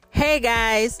Hey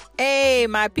guys, hey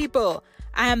my people.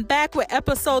 I am back with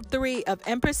episode 3 of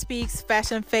Empress Speaks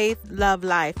Fashion, Faith, Love,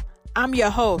 Life. I'm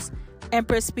your host,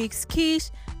 Empress Speaks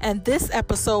Keish, and this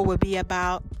episode will be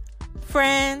about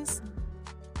friends.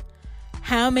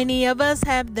 How many of us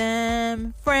have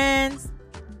them friends?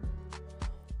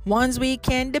 Ones we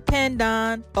can depend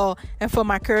on. Oh, and for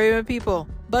my Caribbean people,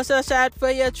 bust a shot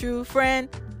for your true friend.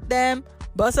 Them,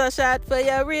 bust a shot for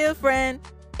your real friend.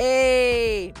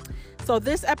 Hey. So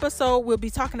this episode we'll be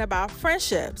talking about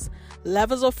friendships,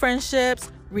 levels of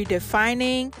friendships,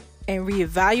 redefining and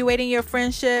reevaluating your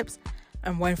friendships,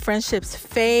 and when friendships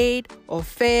fade or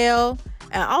fail.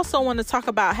 And I also want to talk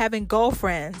about having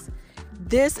girlfriends.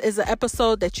 This is an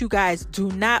episode that you guys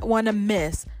do not want to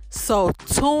miss. So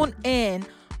tune in.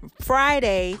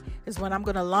 Friday is when I'm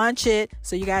going to launch it.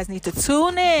 So you guys need to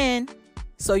tune in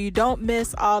so you don't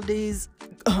miss all these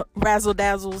razzle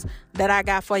dazzles that I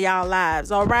got for y'all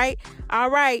lives. All right.